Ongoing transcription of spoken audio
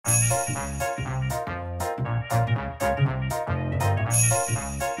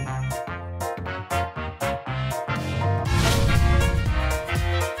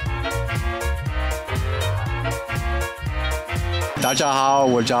大家好，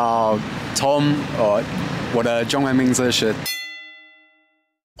我叫 Tom， 我的中文名字是。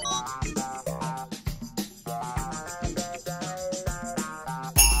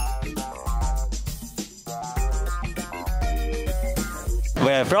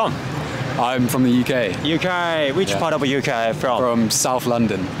Where from? I'm from the UK. UK. Which part of UK from? From South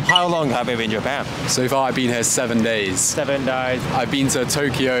London. How long have you been in Japan? So far I've been here 7 days. 7 days. I've been to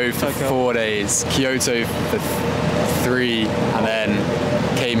Tokyo for 4 days, Kyoto for 3, and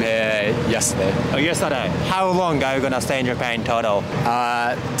then came here yesterday. Oh, yesterday. How long are you gonna stay in Japan in total?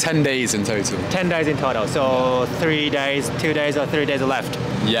 10 days in total. 10 days in total. So 3 days, 2 days, or 3 days left?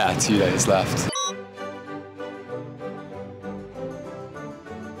 Yeah, 2 days left.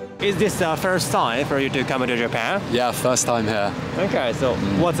 Is this the first time for you to come to Japan? Yeah, first time here. Okay, so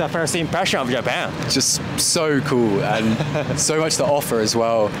what's the first impression of Japan? Just so cool and so much to offer as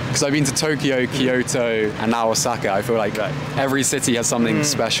well. Because I've been to Tokyo, Kyoto, and now Osaka. I feel like every city has something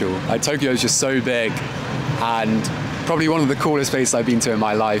special. Like Tokyo is just so big, and probably one of the coolest places I've been to in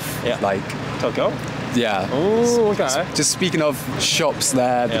my life. Yeah. Like Tokyo? Yeah. Oh, okay. Just speaking of shops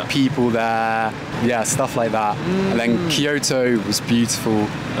there, the people there, yeah, stuff like that. And then Kyoto was beautiful,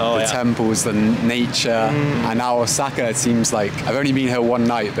 the temples, the nature. And now Osaka, it seems like, I've only been here 1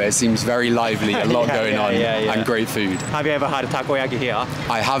 night, but it seems very lively, a lot going on, and great food. Have you ever had takoyaki here?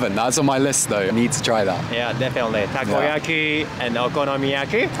 I haven't. That's on my list though. I need to try that. Yeah, definitely. Takoyaki and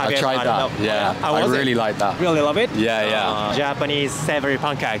okonomiyaki. I tried that. Yeah. I really like that. Really love it? Yeah. Japanese savory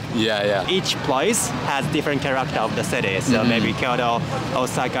pancake. Yeah. Each place has different character of the city. So maybe Kyoto,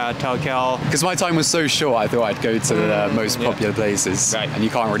 Osaka, Tokyo. Because my time was so short, I thought I'd go to the most popular places, and you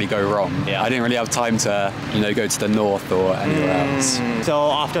can't really go wrong. I didn't really have time to, go to the north or anywhere else.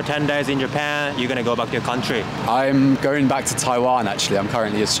 So after 10 days in Japan, you're gonna go back to your country? I'm going back to Taiwan actually. I'm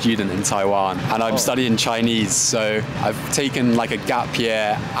currently a student in Taiwan, and I'm studying Chinese. So I've taken like a gap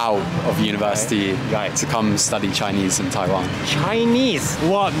year out of university to come study Chinese in Taiwan. Chinese?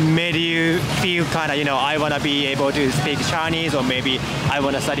 What made you feel kind of, I want to be able to speak Chinese, or maybe I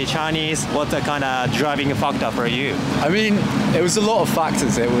want to study Chinese? What's the kind of driving factor for you? I mean, it was a lot of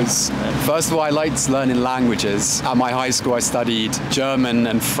factors. It was, first of all, I liked learning languages. At my high school, I studied German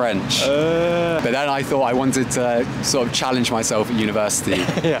and French. But then I thought I wanted to sort of challenge myself at university.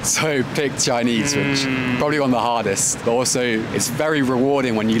 So picked Chinese, which probably one of the hardest. But also, it's very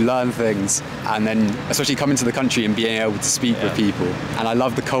rewarding when you learn things, and then especially coming to the country and being able to speak with people. And I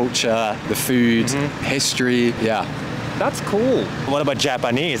love the culture, the food, history, That's cool. What about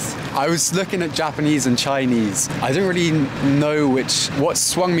Japanese? I was looking at Japanese and Chinese. I didn't really know what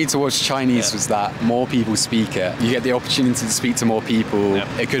swung me towards Chinese was that more people speak it. You get the opportunity to speak to more people.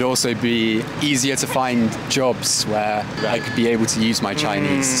 It could also be easier to find jobs where I could be able to use my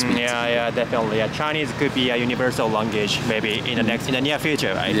Chinese to speak to. Definitely. Chinese could be a universal language maybe in the near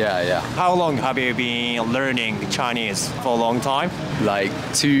future, right? Yeah. How long have you been learning Chinese? For a long time? Like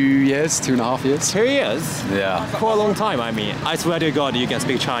 2 years, 2.5 years. 2 years? Yeah. For a long time, I mean. I swear to God, you can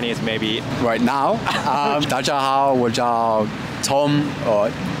speak Chinese maybe. Right now, 大家好，我叫 Tom，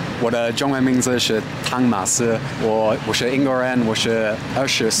 我的中文名字是汤马斯，我是英国人，我是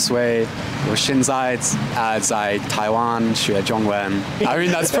20岁，我现在在台湾学中文。I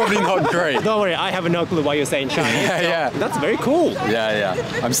mean, that's probably not great. Don't worry, I have no clue what you say in Chinese. Yeah. That's very cool. Yeah.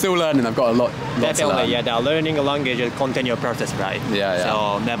 I'm still learning. I've got a lot to learn. Definitely, the learning a language is a continual process, right? Yeah.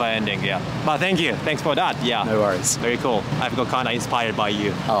 So never ending, But thank you. Thanks for that. Yeah. No worries. Very cool. I've got kind of inspired by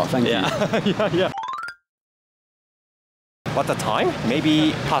you. Oh, thank you. Yeah. What's the time?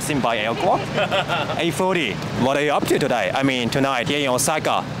 Maybe passing by 8 o'clock? 8:40. What are you up to today? I mean, tonight here in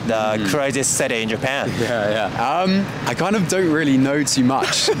Osaka, the craziest city in Japan. Yeah. I kind of don't really know too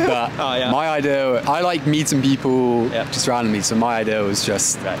much, but my idea, I like meeting people just randomly. So my idea was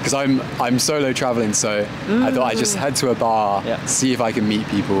just because I'm solo traveling, so I thought I'd just head to a bar, see if I can meet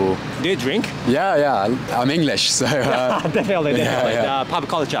people. Do you drink? Yeah. I'm English, so definitely. Pub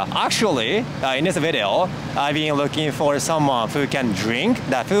culture. Actually, in this video, I've been looking for someone who can drink,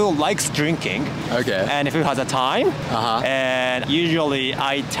 who likes drinking, and who has a time. And usually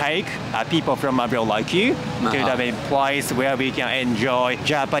I take people from abroad like you to the place where we can enjoy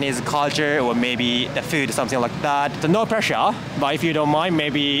Japanese culture or maybe the food, something like that. So no pressure, but if you don't mind,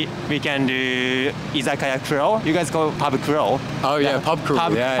 maybe we can do Izakaya crawl. You guys go pub crawl. Oh yeah, pub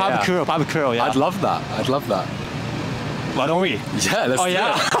crawl. Pub crawl. I'd love that. Why don't we? Yeah, let's do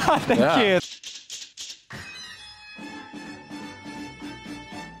it. Thank you.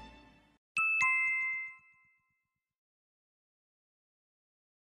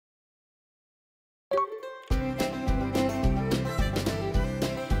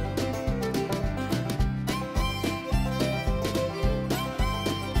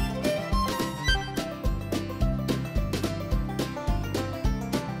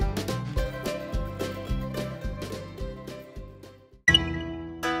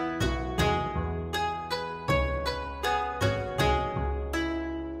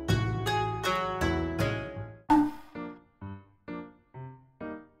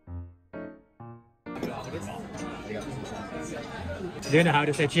 Do you know how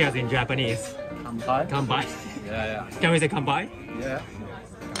to say cheers in Japanese? Kanpai. Kanpai. Yeah. Can we say kanpai? Yeah.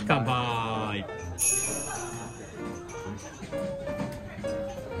 Kanpai.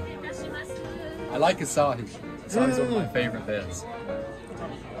 I like Asahi. Asahi's one of my favourite beers.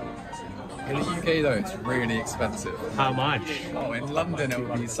 In the UK though, it's really expensive. How much? Oh, in London it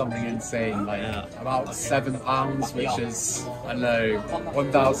would be something insane, like about £7, which is, I don't know,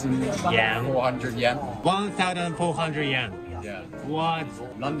 1,400 yen. 1,400 yen. Yeah. What?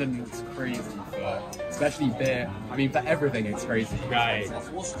 London is crazy for, especially beer. I mean, for everything it's crazy. Right.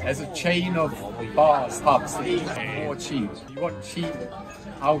 There's a chain of bars, pubs that are more cheap. You want cheap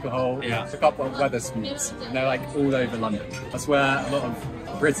alcohol, it's a couple of Wetherspoons, and they're like all over London. That's where a lot of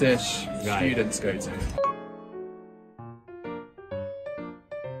British students go to.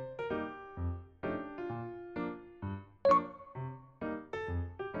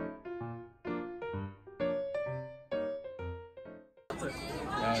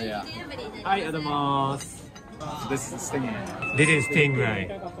 Oh yeah. Hi, Adamos. So this is the stingray. This is stingray.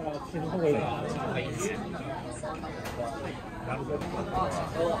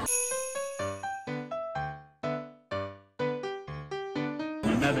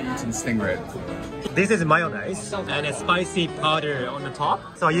 I've never eaten stingray. This is mayonnaise and a spicy powder on the top,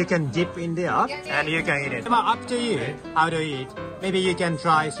 so you can dip in there and you can eat it. But up to you how to eat. Maybe you can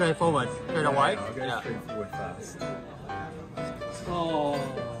try straightforward straight away. I'll go straightforward first. Oh.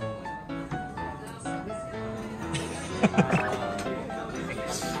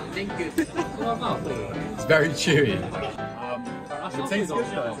 It's very chewy. It tastes good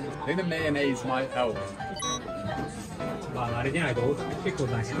though. I think the mayonnaise might help.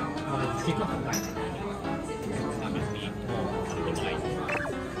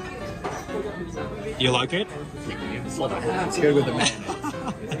 You like it? It's good with the mayonnaise.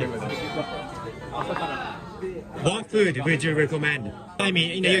 It's good with it. What food would you recommend? I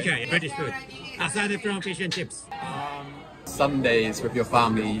mean, in the UK, British food, aside from fish and chips. Sundays with your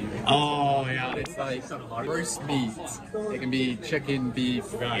family. Oh yeah. It's like roast meat. It can be chicken, beef,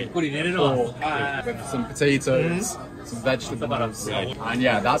 pork, with some potatoes, some vegetables, and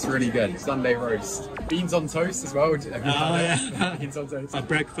yeah, that's really good. Sunday roast. Beans on toast as well. Beans on toast. A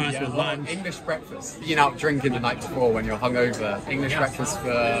breakfast with lunch. English breakfast. Being out drinking the night before when you're hungover. English breakfast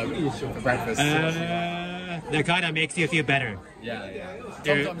for breakfast. That kind of makes you feel better. Yeah.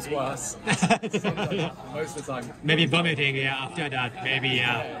 Sometimes worse. Most of the time. Maybe vomiting, after that, maybe,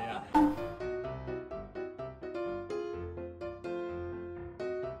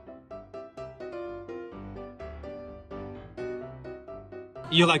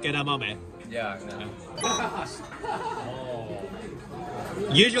 You like edamame? Yeah.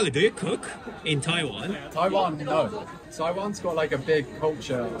 Usually, do you cook in Taiwan? Taiwan, no. Taiwan's got like a big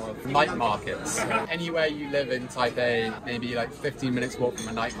culture of night markets. Anywhere you live in Taipei, maybe like 15 minutes walk from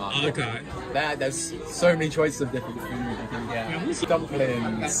a night market. Okay. There's so many choices of different food you can get.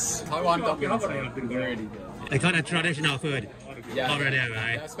 Dumplings. Taiwan dumplings are really good. The kind of traditional food over there,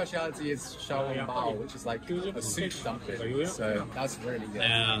 right? Their speciality is xiaolong bao, which is like a soup dumpling. So that's really good.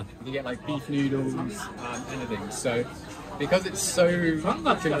 Yeah. You can get like beef noodles and anything. So because it's so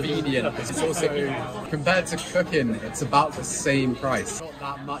convenient, it's also, compared to cooking, it's about the same price. Not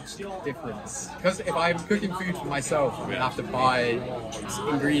that much difference. Because if I'm cooking food for myself, I'm going to have to buy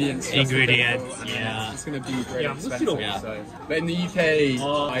ingredients. Yeah. It's going to be very expensive. Yeah. So, but in the UK,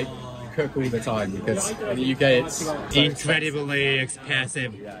 I cook all the time because in the UK it's incredibly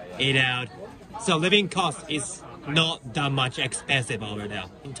expensive. Eat out. So living cost is not that much expensive over there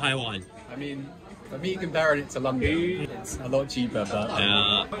in Taiwan. I mean, for me, comparing it to London, it's a lot cheaper, but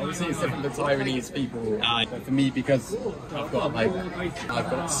obviously it's different for Taiwanese people. But for me, because I've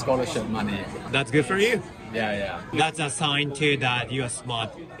got scholarship money. That's good for you. Yeah. That's a sign too that you're a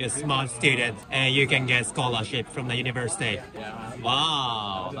smart student, and you can get scholarship from the university. Yeah.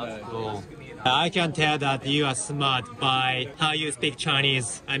 Wow, that's cool. I can tell that you are smart by how you speak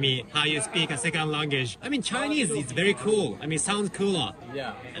Chinese. I mean, how you speak a second language. I mean, Chinese is very cool. I mean, sounds cooler.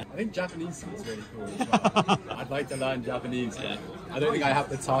 Yeah, I think Japanese is really cool as well. I'd like to learn Japanese, but I don't think I have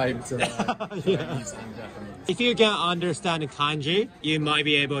the time to learn Japanese. If you can understand kanji, you might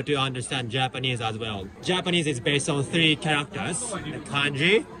be able to understand Japanese as well. Japanese is based on 3 characters. The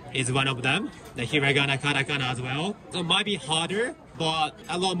kanji is one of them. The hiragana, katakana as well. So it might be harder, but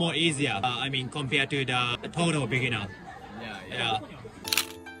a lot more easier. I mean, compared to the total beginner. Yeah.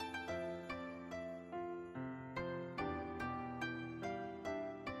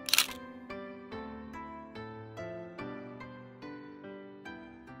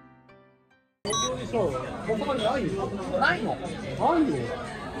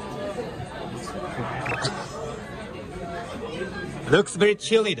 Looks very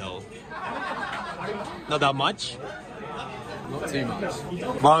chilly though. Not that much? Not too much.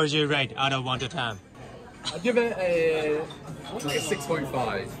 What would you rate out of 1 to 10? I'd give it a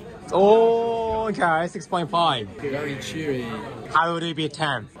 6.5. Oh, okay, 6.5. Very chewy. How would it be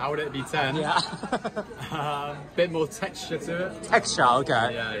 10? How would it be 10? Yeah. Bit more texture to it. Texture,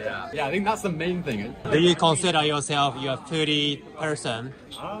 okay. Yeah, I think that's the main thing. Do you consider yourself a foodie person?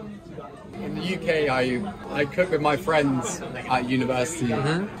 In the UK, I cook with my friends at university.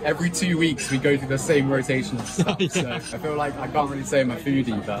 Every 2 weeks, we go through the same rotation of stuff. So I feel like I can't really say I'm a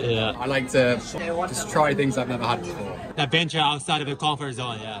foodie, but I like to just try things I've never had before. That venture outside of your comfort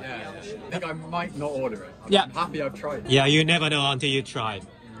zone, I think I might not order it. I'm happy I've tried. Yeah, you never know until you try.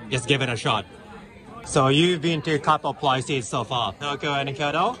 Just give it a shot. So you've been to a couple of places so far, Tokyo and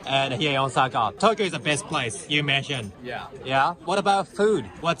Kyoto, and here in Osaka. Tokyo is the best place you mentioned. Yeah. What about food?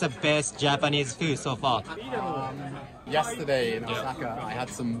 What's the best Japanese food so far? Yesterday in Osaka, I had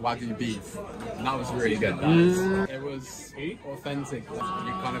some Wagyu beef, and that was really good. It was authentic. You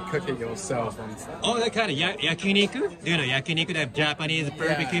kind of cook it yourself. Oh, that kind of yakiniku? Do you know yakiniku, the Japanese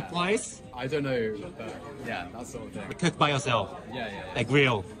barbecue place? I don't know, but yeah, that sort of thing. Cook by yourself? Yeah. Like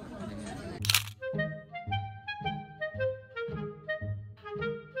grill?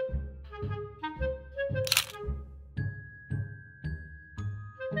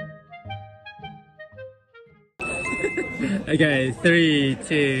 Okay, 3,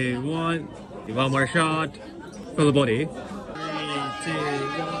 2, 1. One more shot. Full body. 3, 2,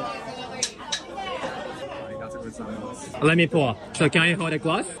 1. Let me pour. So can you hold a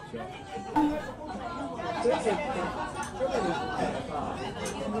glass?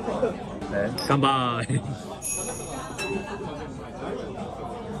 Come by.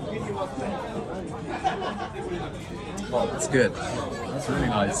 Oh, that's good. That's really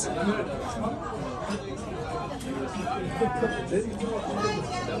nice.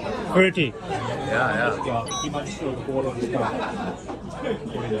 Pretty. Yeah.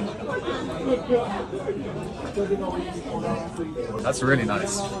 That's really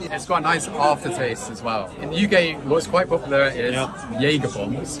nice. It's got a nice aftertaste as well. In the UK, what's quite popular is Jaeger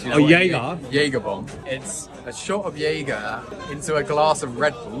bombs. You know Jaeger? Jaeger bomb. It's a shot of Jaeger into a glass of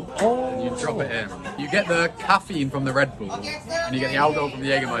Red Bull, and you drop it in. You get the caffeine from the Red Bull, and you get the alcohol from the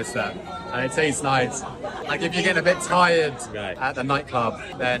Jägermeister, and it tastes nice. Like if you're getting a bit tired at the nightclub,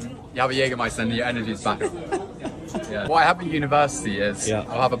 then you have a Jägermeister and your energy's back up. What I have at university is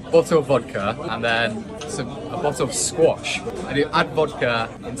I'll have a bottle of vodka and then a bottle of squash. I do add vodka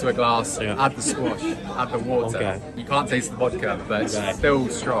into a glass, add the squash, add the water. You can't taste the vodka, but it's still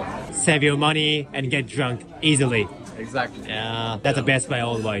strong. Save your money and get drunk easily. Exactly. Yeah, that's the best way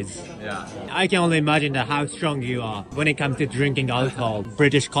always. Yeah. I can only imagine how strong you are when it comes to drinking alcohol.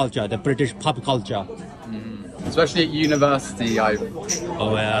 British culture, the British pub culture. Especially at university, I've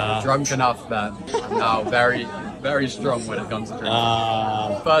drunk enough that I'm now very, very strong when it comes to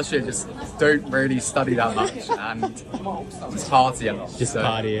drinking. First year, just don't really study that much and just party a lot. Just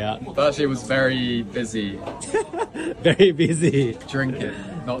party, First year was very busy. Very busy. Drinking,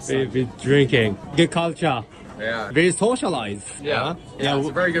 not studying. Drinking. Good culture. Yeah. Very socialized. Yeah, it's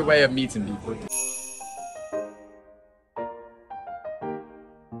a very good way of meeting people.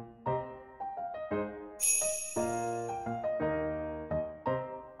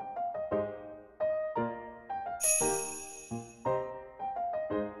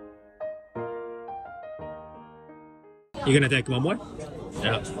 You gonna take one more?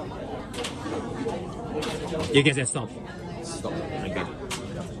 Yeah. You can say stop. Stop. Okay.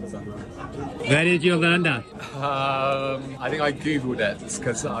 Where did you learn that? I think I googled it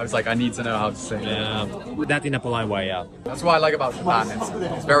because I was like, I need to know how to say it. That's in a polite way, That's what I like about Japan.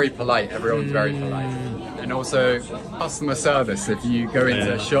 It's very polite. Everyone's very polite. And also customer service. If you go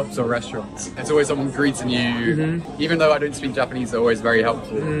into shops or restaurants, there's always someone greeting you. Even though I don't speak Japanese, they're always very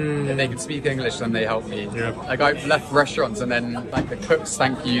helpful. If they can speak English, then they help me. Like I've left restaurants and then like the cooks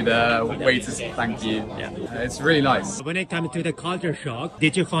thank you, the waiters thank you. It's really nice. When it comes to the culture shock,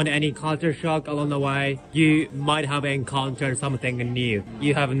 did you find any culture shock along the way? You might have encountered something new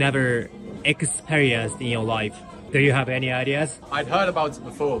you have never experienced in your life. Do you have any ideas? I'd heard about it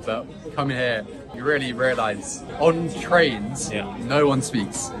before, but coming here, you really realise on trains, no one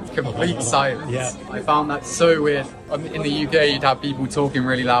speaks. It's complete silence. I found that so weird. In the UK, you'd have people talking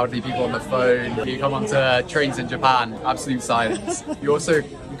really loudly, people on the phone. You come onto trains in Japan, absolute silence. You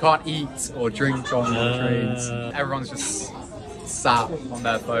can't eat or drink on the trains. Everyone's just sat on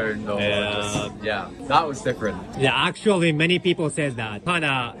their phone or that was different. Yeah, actually many people say that. Kind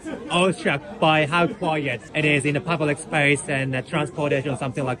of awestruck by how quiet it is in the public space and transportation,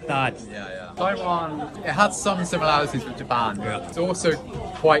 something like that. Taiwan, it has some similarities with Japan. It's also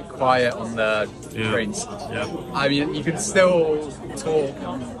quite quiet on the trains. I mean, you can still talk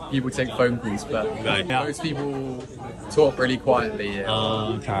and people take phone calls, but most people talk really quietly.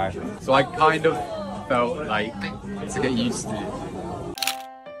 So I kind of felt like to get used to.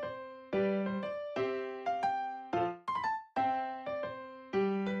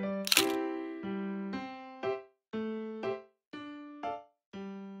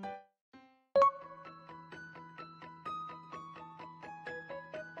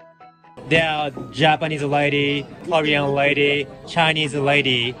 There are Japanese lady, Korean lady, Chinese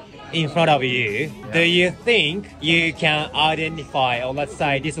lady in front of you. Do you think you can identify, or let's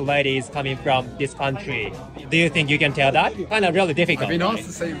say this lady is coming from this country? Do you think you can tell that? Kind of really difficult. I've been asked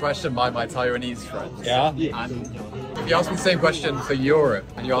the same question by my Taiwanese friends. And if you ask me the same question for Europe,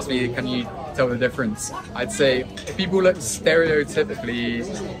 and you ask me, can you tell the difference? I'd say if people look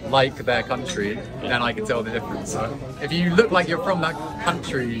stereotypically like their country, then I can tell the difference. So if you look like you're from that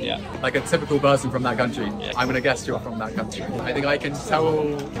country, like a typical person from that country, I'm going to guess you're from that country. I think I can tell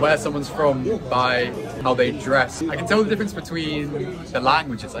where someone's from by how they dress. I can tell the difference between the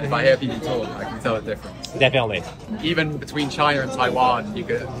languages. Like if I hear people talk, I can tell the difference. Definitely. Even between China and Taiwan, you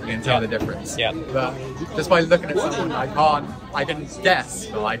can tell the difference. But just by looking at someone, I can guess,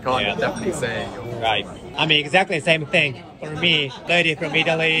 but I can't definitely say. Right. I mean, exactly the same thing. For me, lady from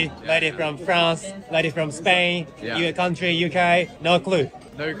Italy, lady from France, lady from Spain, your country, UK, no clue.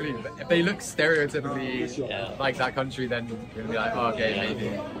 No clue. But if they look stereotypically like that country, then you're going to be like, oh, okay,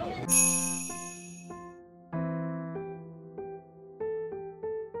 maybe.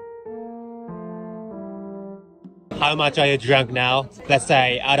 How much are you drunk now? Let's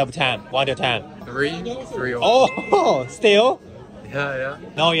say out of 10, 1 to 10. 3 or Oh, still? Yeah.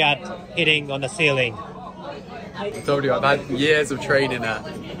 No yet hitting on the ceiling. I told you, I've had years of training at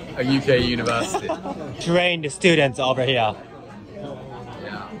a UK university. Trained students over here.